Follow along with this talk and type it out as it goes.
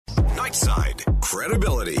Nightside.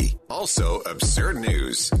 Credibility. Also absurd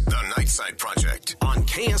news. The Nightside Project on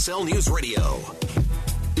KSL News Radio.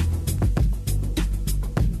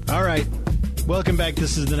 All right. Welcome back.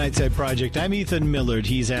 This is the Nightside Project. I'm Ethan Millard.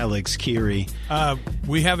 He's Alex Keary.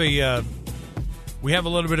 We have a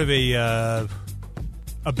little bit of a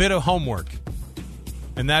bit of homework,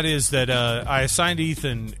 and that is that I assigned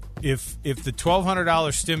Ethan if the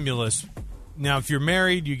 $1,200 stimulus. Now, if you're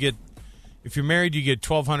married, you get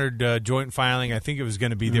 $1,200 joint filing. I think it was going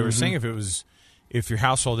to be. They were saying if your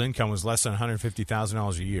household income was less than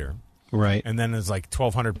 $150,000 a year, right? And then it's like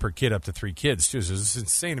 $1,200 per kid up to 3 kids too. So it's an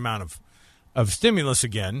insane amount of stimulus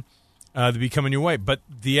again to be coming your way. But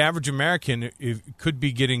the average American could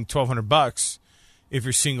be getting $1,200 if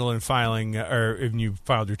you're single and filing, or if you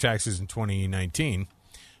filed your taxes in 2019.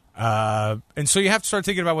 And so you have to start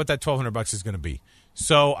thinking about what that $1,200 is going to be.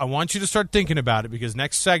 So I want you to start thinking about it, because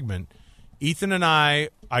next segment, Ethan and I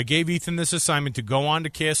gave Ethan this assignment to go on to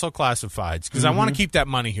KSL Classifieds, because I want to keep that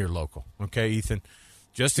money here local. Okay, Ethan,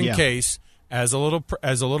 just in case, as a little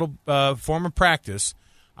form of practice,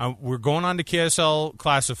 we're going on to KSL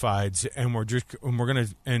Classifieds, and we're gonna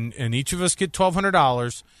and each of us get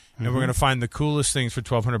 $1,200, and we're gonna find the coolest things for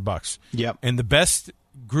 $1,200. Yep. And the best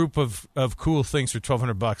group of cool things for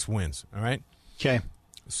 $1,200 wins. All right. Okay.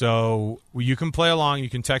 So you can play along. You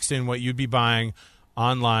can text in what you'd be buying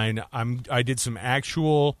online. I did some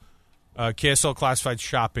actual KSL Classified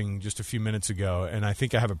shopping just a few minutes ago, and I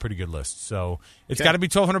think I have a pretty good list. So it's got to be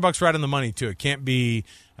 $1,200 right on the money too. It can't be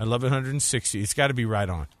 $1,160. It's got to be right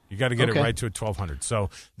on. You got to get it right to $1,200. So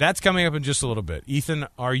that's coming up in just a little bit. Ethan,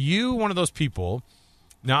 are you one of those people?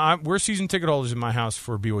 Now we're season ticket holders in my house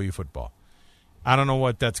for BYU football. I don't know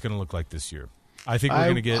what that's going to look like this year. I think we're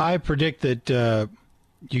going to get. I predict that.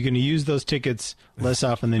 You're going to use those tickets less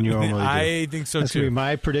often than you normally do. I think so, That's too. That's going to be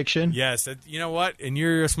my prediction. Yes. You know what? And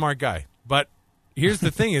you're a smart guy. But here's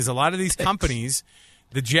the thing is a lot of these companies,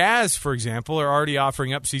 the Jazz, for example, are already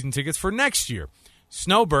offering up season tickets for next year.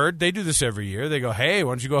 Snowbird, they do this every year. They go, hey,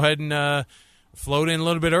 why don't you go ahead and float in a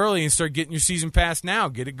little bit early and start getting your season pass now.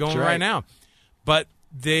 Get it going right now. But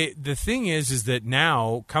the thing is that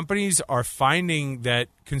now companies are finding that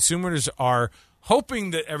consumers are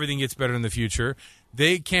hoping that everything gets better in the future.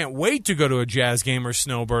 They can't wait to go to a Jazz game or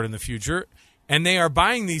Snowbird in the future, and they are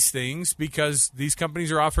buying these things because these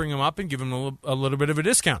companies are offering them up and giving them a little bit of a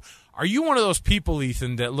discount. Are you one of those people,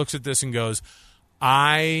 Ethan, that looks at this and goes,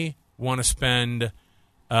 I want to spend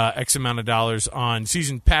X amount of dollars on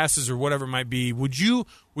season passes or whatever it might be? Would you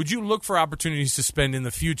look for opportunities to spend in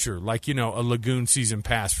the future, like, a Lagoon season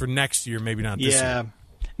pass for next year, maybe not this year? Yeah.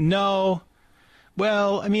 No.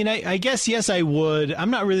 Well, I mean, I guess, yes, I would.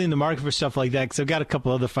 I'm not really in the market for stuff like that because I've got a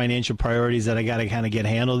couple other financial priorities that I got to kind of get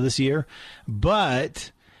handled this year.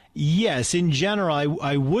 But, yes, in general,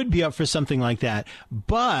 I would be up for something like that.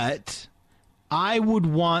 But I would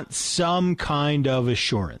want some kind of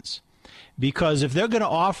assurance, because if they're going to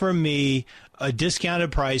offer me a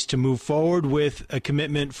discounted price to move forward with a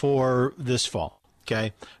commitment for this fall,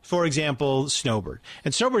 okay. For example, Snowbird.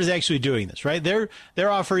 And Snowbird is actually doing this, right? They're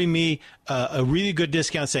offering me a really good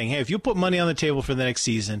discount, saying, hey, if you put money on the table for the next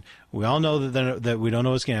season, we all know that we don't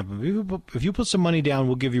know what's going to happen. If you put some money down,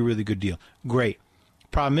 we'll give you a really good deal. Great.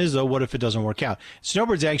 Problem is, though, what if it doesn't work out?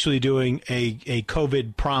 Snowbird's actually doing a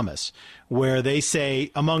COVID promise where they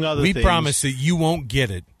say, among other things. We promise that you won't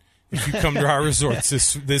get it if you come to our resorts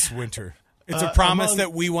this winter. It's a promise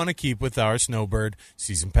that we want to keep with our Snowbird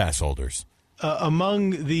season pass holders.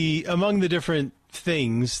 Among the different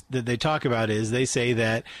things that they talk about is they say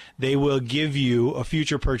that they will give you a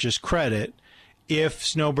future purchase credit if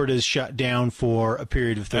Snowbird is shut down for a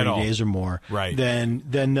period of 30 days or more. Right. Then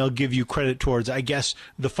they'll give you credit towards, I guess,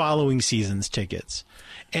 the following season's tickets.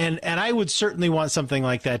 And I would certainly want something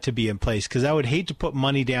like that to be in place, because I would hate to put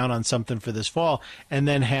money down on something for this fall and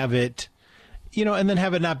then have it,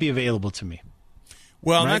 not be available to me.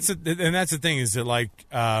 Well, right? that's the thing is that, like,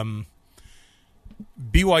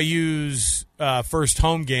 BYU's first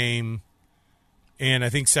home game and I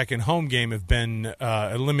think second home game have been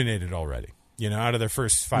eliminated already. Out of their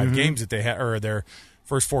first 5 games that they have, or their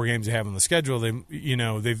first 4 games they have on the schedule,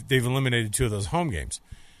 they've eliminated 2 of those home games.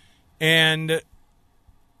 And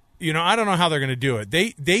I don't know how they're going to do it.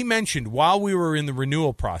 They mentioned while we were in the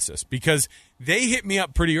renewal process, because they hit me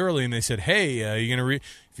up pretty early and they said, "Hey, you're going to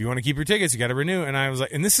if you want to keep your tickets, you got to renew." And I was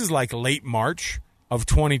like, and this is like late March of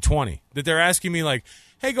 2020 that they're asking me like,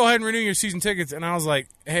 "Hey, go ahead and renew your season tickets." And I was like,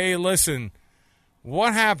 "Hey, listen,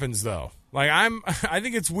 what happens though?" Like I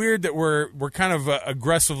think it's weird that we're kind of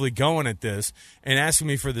aggressively going at this and asking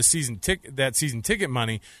me for the season ticket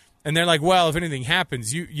money, and they're like, "Well, if anything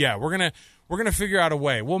happens, we're we're going to figure out a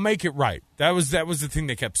way. We'll make it right. That was the thing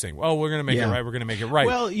they kept saying. Well, we're going to make it right. We're going to make it right.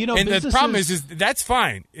 Well, and the problem is that's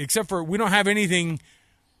fine, except for we don't have anything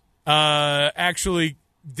actually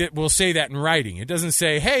that will say that in writing. It doesn't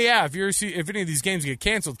say, hey, yeah, if any of these games get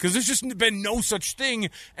canceled, because there's just been no such thing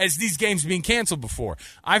as these games being canceled before.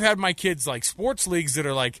 I've had my kids like sports leagues that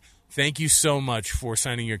are like, thank you so much for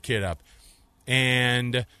signing your kid up.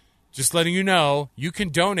 And just letting you know, you can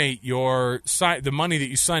donate the money that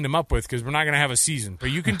you signed them up with because we're not going to have a season.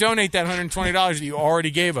 But you can donate that $120 that you already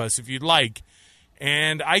gave us if you'd like.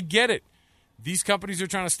 And I get it. These companies are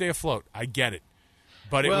trying to stay afloat. I get it.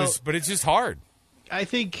 But it's just hard. I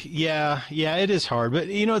think, yeah, it is hard. But,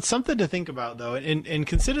 it's something to think about, though. And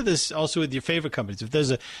consider this also with your favorite companies. If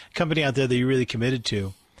there's a company out there that you're really committed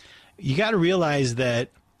to, you got to realize that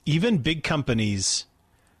even big companies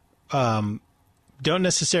don't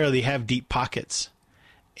necessarily have deep pockets.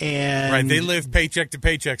 And right, they live paycheck to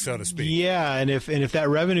paycheck, so to speak. Yeah, and if that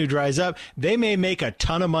revenue dries up, they may make a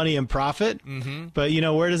ton of money in profit, but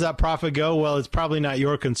where does that profit go? Well, it's probably not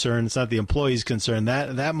your concern. It's not the employee's concern.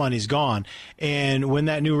 That money's gone. And when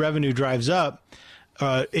that new revenue drives up,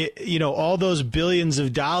 all those billions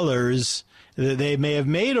of dollars that they may have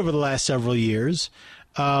made over the last several years,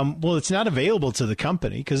 it's not available to the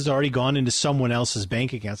company because it's already gone into someone else's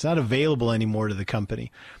bank account. It's not available anymore to the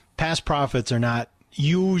company. Past profits are not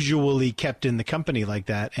usually kept in the company like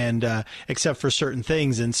that, and except for certain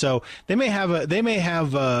things. And so they may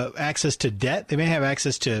have access to debt. They may have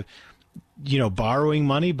access to, borrowing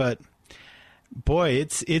money, but boy,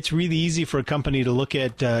 it's really easy for a company to look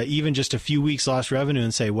at even just a few weeks lost revenue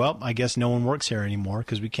and say, well, I guess no one works here anymore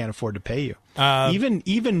because we can't afford to pay you.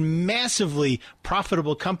 Even massively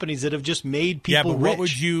profitable companies that have just made people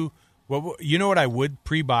rich. What would you know what I would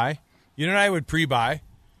pre-buy? You know what I would pre-buy?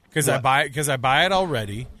 Because I buy it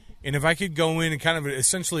already, and if I could go in and kind of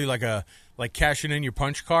essentially like cashing in your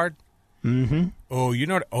punch card. Mm-hmm. Oh, you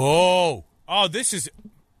know what? This is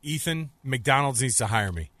Ethan. McDonald's needs to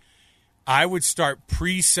hire me. I would start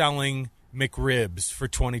pre-selling McRibs for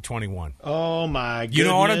 2021. Oh my goodness! You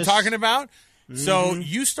know what I'm talking about? Mm-hmm. So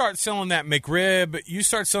you start selling that McRib. You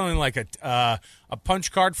start selling like a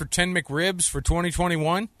punch card for 10 McRibs for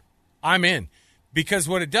 2021. I'm in. Because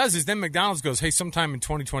what it does is then McDonald's goes, hey, sometime in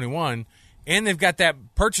 2021, and they've got that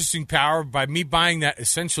purchasing power by me buying that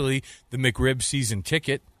essentially the McRib season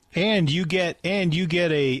ticket. And you get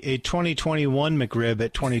a 2021 McRib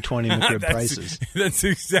at 2020 McRib prices. That's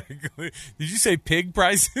exactly. Did you say pig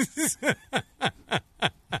prices?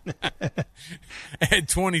 At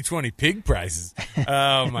 2020 pig prices.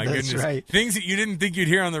 Oh my goodness! Right. Things that you didn't think you'd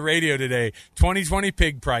hear on the radio today. 2020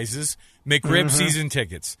 pig prices. McRib season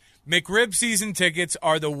tickets. McRib season tickets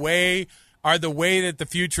are the way that the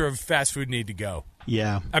future of fast food need to go.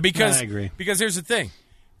 Yeah, I agree. Because here's the thing.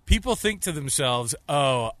 People think to themselves, they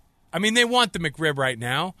want the McRib right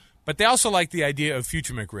now, but they also like the idea of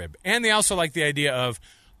future McRib. And they also like the idea of,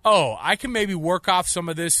 I can maybe work off some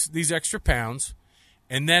of these extra pounds,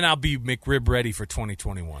 and then I'll be McRib ready for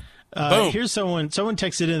 2021. Boom. Here's someone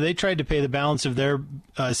texted in. They tried to pay the balance of their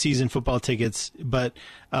season football tickets, but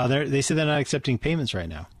they said they're not accepting payments right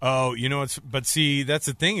now. Oh, but see, that's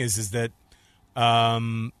the thing is that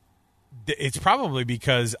it's probably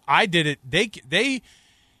because I did it.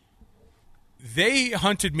 They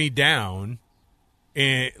hunted me down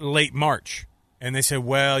in late March, and they said,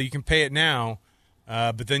 well, you can pay it now,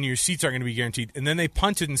 but then your seats aren't going to be guaranteed. And then they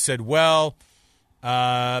punted and said, well,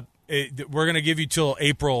 we're going to give you till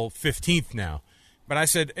April 15th now. But I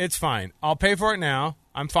said, it's fine. I'll pay for it now.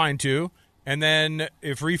 I'm fine too. And then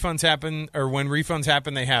if refunds happen, or when refunds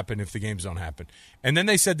happen, they happen if the games don't happen. And then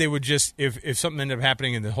they said they would just, if something ended up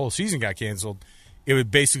happening and the whole season got canceled, it would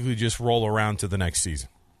basically just roll around to the next season.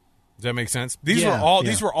 Does that make sense? These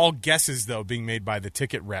were all guesses, though, being made by the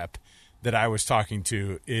ticket rep that I was talking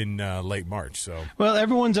to in late March. So, well,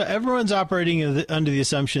 everyone's operating under the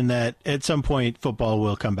assumption that at some point football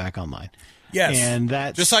will come back online. Yes, and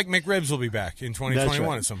that's just like McRibs will be back in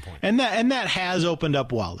 2021 at some point. And that has opened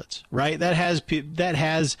up wallets, right? That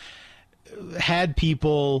has had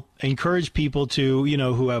people, encourage people to,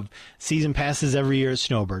 who have season passes every year at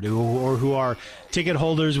Snowbird or who are ticket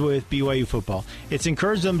holders with BYU football. It's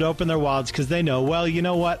encouraged them to open their wallets because they know, well, you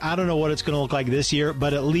know what? I don't know what it's going to look like this year,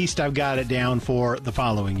 but at least I've got it down for the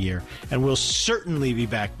following year. And we'll certainly be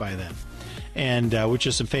back by then. And which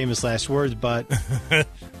is some famous last words, but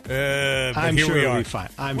I'm sure it'll be fine.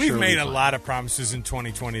 We've made a lot of promises in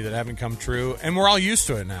 2020 that haven't come true, and we're all used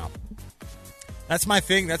to it now. That's my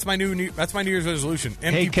thing. That's my New Year's resolution.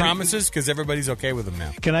 Empty promises because everybody's okay with them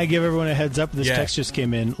now. Can I give everyone a heads up? This text just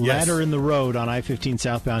came in. Yes. Ladder in the road on I-15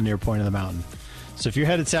 southbound near Point of the Mountain. So if you're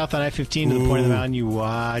headed south on I-15 to the point of the mountain, you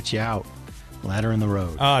watch out. Ladder in the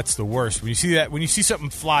road. Oh, it's the worst. When you see that, when you see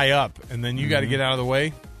something fly up and then you got to get out of the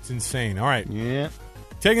way, it's insane. All right. Yeah.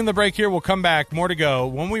 Taking the break here. We'll come back. More to go.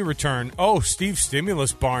 When we return, Steve's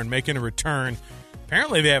Stimulus Barn making a return.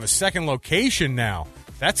 Apparently they have a second location now.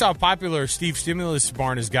 That's how popular Steve's Stimulus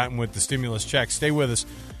Barn has gotten with the stimulus check. Stay with us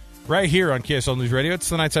right here on KSL News Radio. It's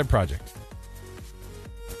the Nightside Project.